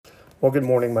Well, good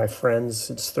morning, my friends.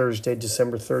 It's Thursday,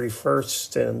 December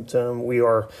 31st, and we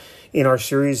are in our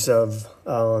series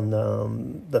on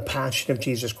the Passion of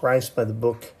Jesus Christ by the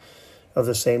book of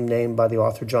the same name by the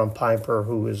author John Piper,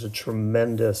 who is a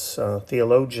tremendous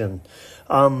theologian.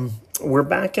 We're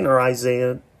back in our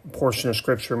Isaiah portion of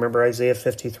Scripture. Remember Isaiah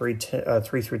 53,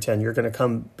 3 through 10. You're going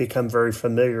to become very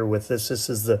familiar with this. This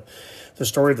is the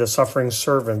story of the suffering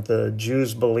servant. The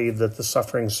Jews believe that the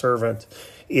suffering servant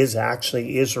is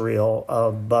actually Israel,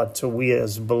 but we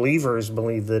as believers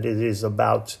believe that it is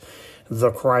about the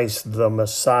Christ, the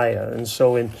Messiah. And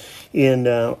so in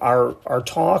our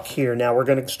talk here now, we're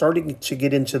going to starting to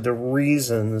get into the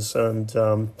reasons,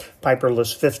 and Piper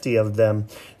lists 50 of them,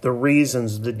 the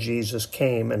reasons that Jesus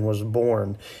came and was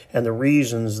born, and the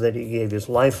reasons that he gave his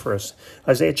life for us.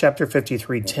 Isaiah chapter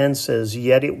 53:10 says,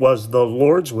 "Yet it was the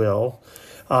Lord's will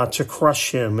to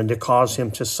crush him and to cause him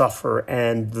to suffer.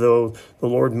 And though the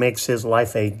Lord makes his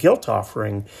life a guilt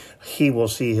offering, he will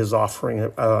see his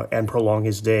offering and prolong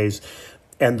his days.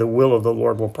 And the will of the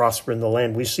Lord will prosper in the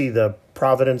land." We see the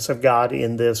providence of God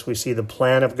in this. We see the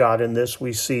plan of God in this.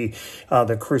 We see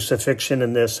the crucifixion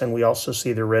in this. And we also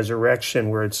see the resurrection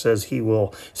where it says he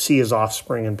will see his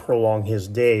offspring and prolong his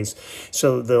days.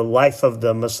 So the life of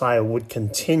the Messiah would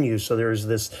continue. So there's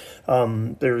this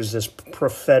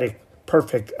prophetic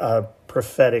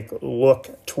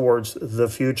look towards the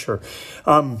future.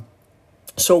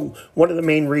 So one of the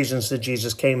main reasons that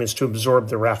Jesus came is to absorb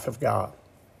the wrath of God.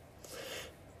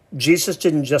 Jesus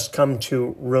didn't just come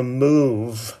to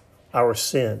remove our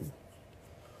sin.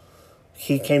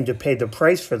 He came to pay the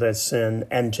price for that sin,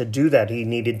 and to do that, he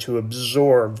needed to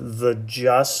absorb the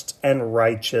just and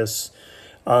righteous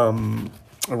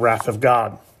wrath of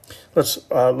God.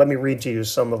 Let me read to you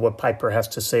some of what Piper has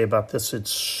to say about this. It's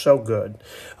so good.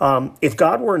 If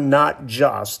God were not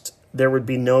just, there would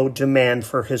be no demand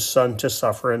for his son to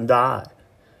suffer and die.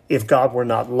 If God were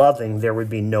not loving, there would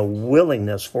be no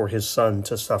willingness for his son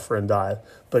to suffer and die.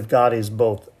 But God is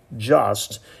both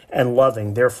just and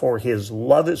loving. Therefore, his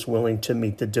love is willing to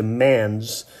meet the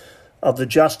demands of the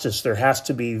justice. There has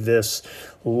to be this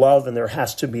love, and there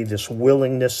has to be this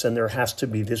willingness, and there has to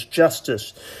be this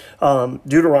justice.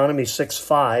 Deuteronomy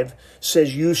 6:5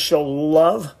 says, "You shall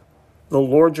love the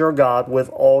Lord your God with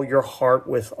all your heart,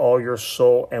 with all your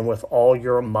soul, and with all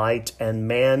your might," and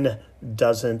man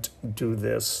doesn't do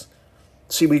this.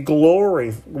 See, we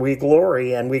glory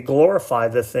and we glorify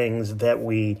the things that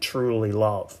we truly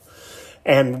love.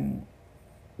 And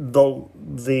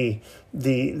the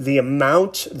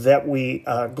amount that we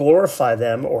glorify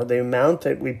them, or the amount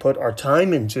that we put our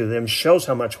time into them, shows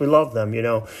how much we love them. You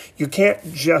know, you can't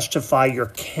justify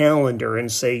your calendar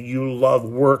and say you love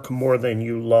work more than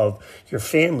you love your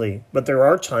family. But there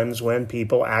are times when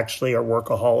people actually are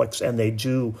workaholics and they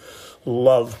do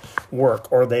love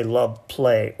work, or they love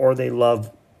play, or they love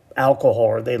alcohol,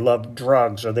 or they love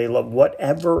drugs, or they love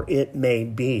whatever it may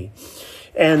be.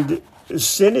 And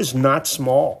sin is not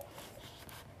small,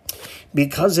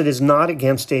 because it is not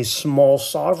against a small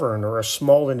sovereign or a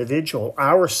small individual.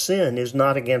 Our sin is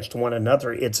not against one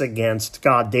another. It's against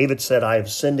God. David said, "I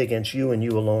have sinned against you and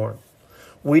you alone."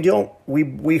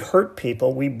 We hurt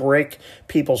people. We break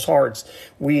people's hearts.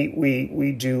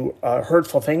 We do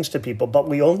hurtful things to people, but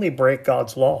we only break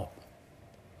God's law.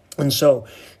 And so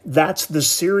that's the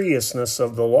seriousness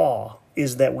of the law,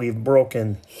 is that we've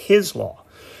broken his law.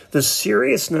 The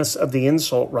seriousness of the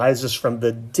insult rises from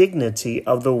the dignity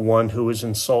of the one who is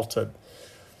insulted.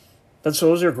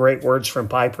 Those are great words from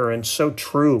Piper, and so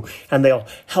true. And they'll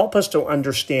help us to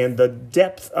understand the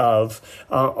depth of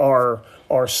our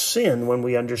sin when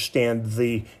we understand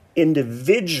the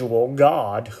individual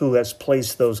God who has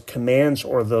placed those commands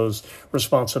or those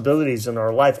responsibilities in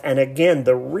our life. And again,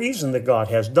 the reason that God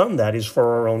has done that is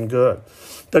for our own good.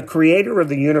 The creator of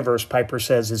the universe, Piper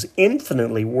says, is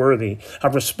infinitely worthy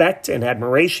of respect and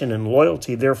admiration and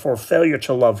loyalty. Therefore, failure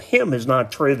to love him is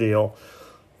not trivial.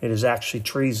 It is actually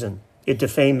treason. It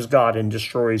defames God and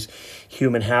destroys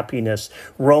human happiness.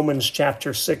 Romans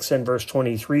chapter 6 and verse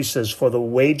 23 says, "For the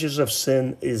wages of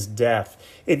sin is death."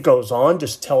 It goes on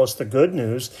to tell us the good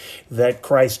news that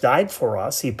Christ died for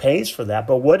us. He pays for that.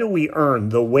 But what do we earn?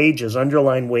 The wages,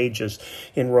 underline wages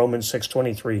in Romans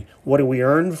 6:23. What do we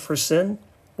earn for sin?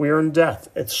 We earn death.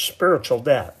 It's spiritual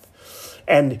death.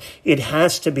 And it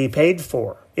has to be paid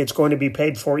for. It's going to be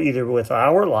paid for either with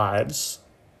our lives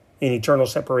in eternal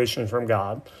separation from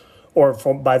God, or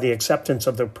by the acceptance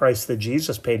of the price that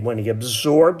Jesus paid when he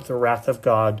absorbed the wrath of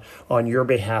God on your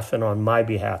behalf and on my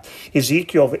behalf.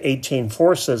 Ezekiel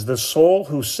 18:4 says, "The soul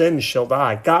who sins shall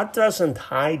die." God doesn't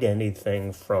hide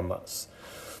anything from us.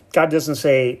 God doesn't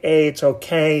say, hey, it's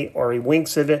okay, or he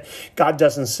winks at it. God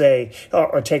doesn't say,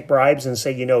 or take bribes and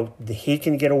say, he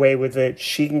can get away with it,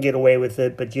 she can get away with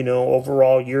it, but,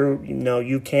 overall,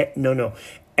 you can't. No.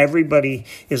 Everybody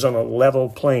is on a level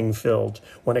playing field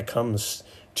when it comes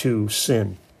to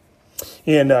sin.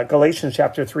 In Galatians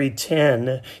chapter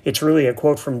 3:10, it's really a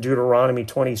quote from Deuteronomy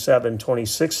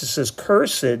 27:26. It says,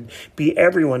 "Cursed be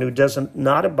everyone who does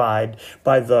not abide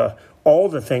by all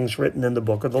the things written in the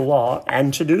book of the law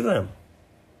and to do them."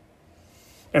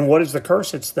 And what is the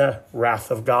curse? It's the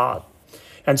wrath of God.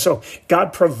 And so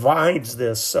God provides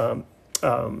this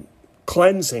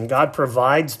cleansing. God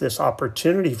provides this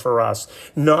opportunity for us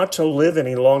not to live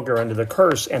any longer under the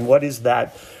curse. And what is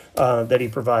that that he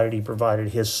provided? He provided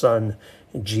his son,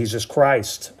 Jesus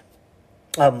Christ.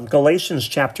 Galatians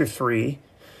chapter 3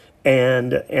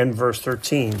 and verse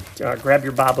 13. Grab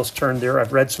your Bibles, turn there.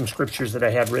 I've read some scriptures that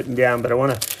I have written down, but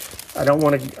I don't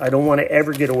want to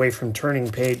ever get away from turning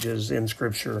pages in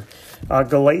Scripture.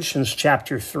 Galatians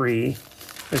chapter 3.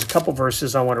 There's a couple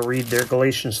verses I want to read there.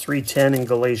 Galatians 3:10 and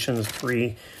Galatians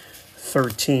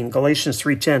 3:13. Galatians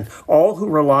 3:10. "All who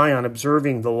rely on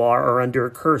observing the law are under a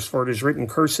curse, for it is written,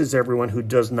 'Cursed is everyone who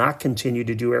does not continue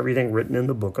to do everything written in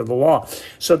the book of the law.'"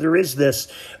 So there is this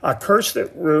curse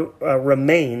that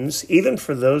remains, even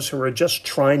for those who are just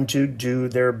trying to do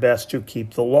their best to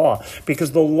keep the law,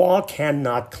 because the law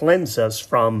cannot cleanse us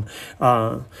from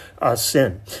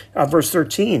sin. Verse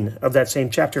 13 of that same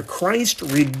chapter, "Christ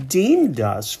redeemed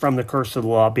us from the curse of the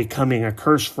law, becoming a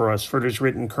curse for us. For it is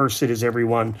written, 'Cursed is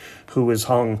everyone who is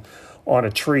hung on a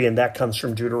tree.'" And that comes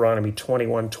from Deuteronomy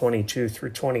 21:22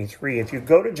 through 23. If you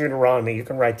go to Deuteronomy, you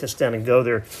can write this down and go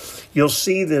there. You'll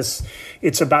see this.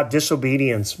 It's about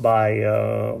disobedience by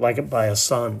a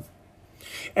son.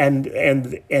 And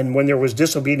when there was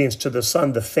disobedience to the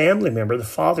son, the family member, the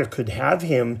father, could have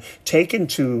him taken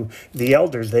to the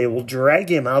elders. They will drag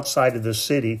him outside of the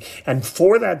city. And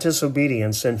for that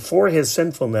disobedience and for his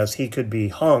sinfulness, he could be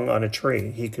hung on a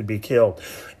tree. He could be killed.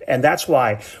 And that's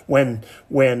why when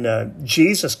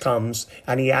Jesus comes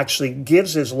and he actually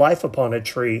gives his life upon a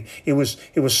tree, it was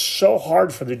so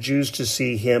hard for the Jews to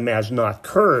see him as not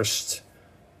cursed,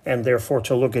 and therefore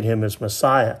to look at him as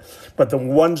Messiah. But the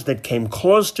ones that came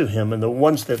close to him and the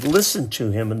ones that listened to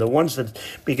him and the ones that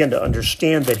began to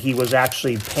understand that he was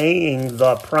actually paying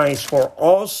the price for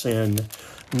all sin,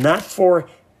 not for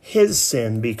his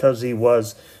sin because he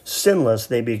was sinless,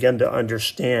 they began to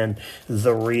understand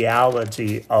the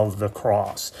reality of the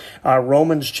cross.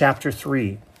 Romans chapter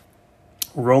 3,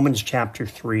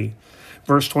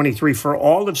 verse 23, "For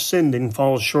all have sinned and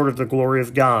fall short of the glory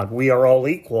of God. We are all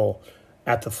equal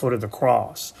at the foot of the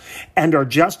cross, and are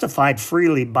justified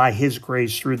freely by his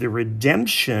grace through the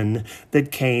redemption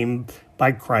that came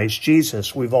by Christ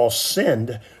Jesus." We've all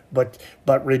sinned, but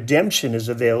redemption is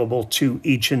available to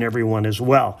each and every one as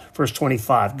well. Verse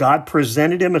 25, "God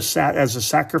presented him as a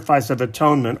sacrifice of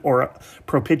atonement or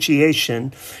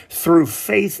propitiation through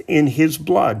faith in his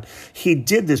blood. He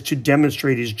did this to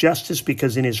demonstrate his justice,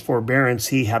 because in his forbearance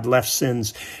he had left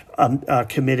sins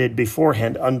committed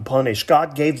beforehand unpunished."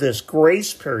 God gave this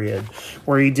grace period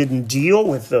where he didn't deal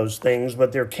with those things,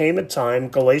 but there came a time,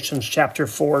 Galatians chapter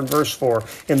 4 and verse 4,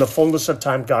 "In the fullness of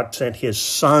time God sent his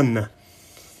son,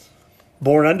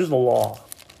 born under the law,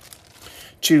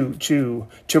 to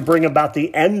bring about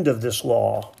the end of this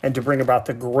law and to bring about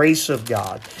the grace of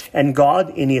God. And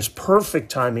God, in his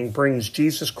perfect timing, brings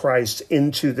Jesus Christ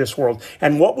into this world.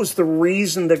 And what was the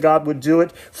reason that God would do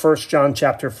it? 1 John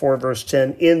chapter 4, verse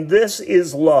 10, "In this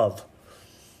is love."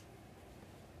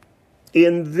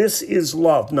 In this is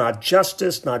love, not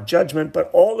justice, not judgment, but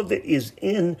all of it is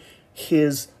in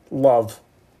his love.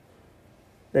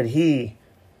 That he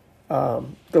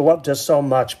loved us so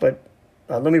much, but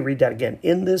let me read that again.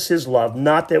 "In this is love,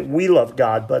 not that we love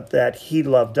God, but that he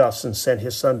loved us and sent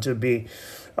his son to be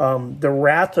the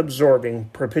wrath-absorbing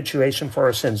propitiation for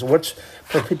our sins." What's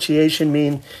propitiation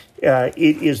mean? It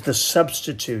is the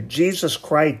substitute. Jesus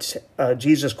Christ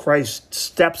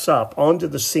steps up onto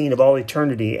the scene of all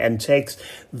eternity and takes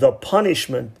the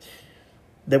punishment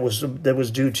that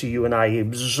was due to you and I. He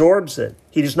absorbs it.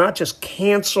 He does not just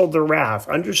cancel the wrath.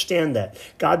 Understand that.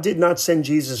 God did not send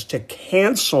Jesus to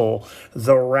cancel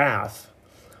the wrath.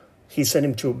 He sent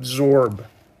him to absorb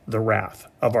the wrath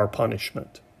of our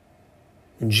punishment.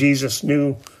 And Jesus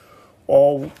knew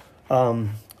all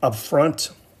up front.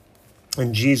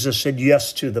 And Jesus said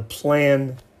yes to the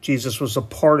plan. Jesus was a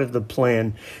part of the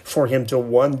plan for him to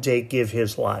one day give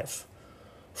his life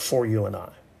for you and I.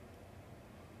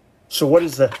 So what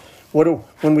is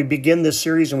When we begin this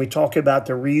series and we talk about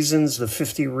the reasons, the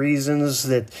 50 reasons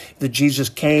that Jesus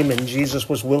came and Jesus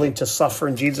was willing to suffer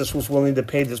and Jesus was willing to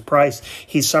pay this price,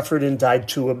 he suffered and died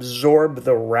to absorb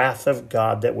the wrath of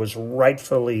God that was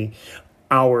rightfully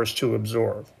ours to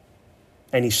absorb.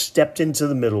 And he stepped into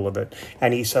the middle of it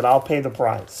and he said, I'll pay the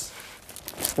price.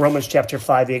 Romans chapter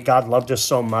 5, God loved us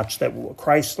so much that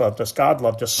Christ loved us. God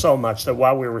loved us so much that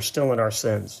while we were still in our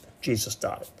sins, Jesus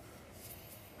died.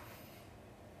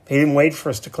 He didn't wait for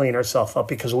us to clean ourselves up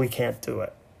because we can't do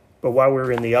it. But while we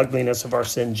were in the ugliness of our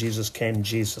sin, Jesus came,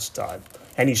 Jesus died.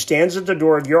 And he stands at the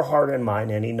door of your heart and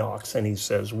mine and he knocks and he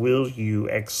says, will you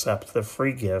accept the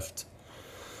free gift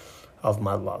of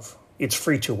my love? It's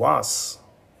free to us,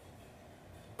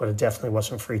 but it definitely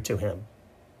wasn't free to him.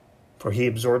 For he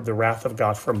absorbed the wrath of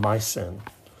God for my sin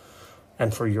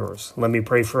and for yours. Let me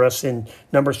pray for us in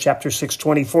Numbers chapter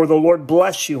 6:24. The Lord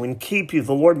bless you and keep you.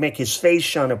 The Lord make his face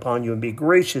shine upon you and be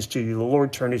gracious to you. The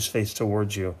Lord turn his face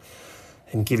towards you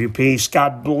and give you peace.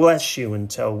 God bless you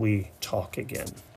until we talk again.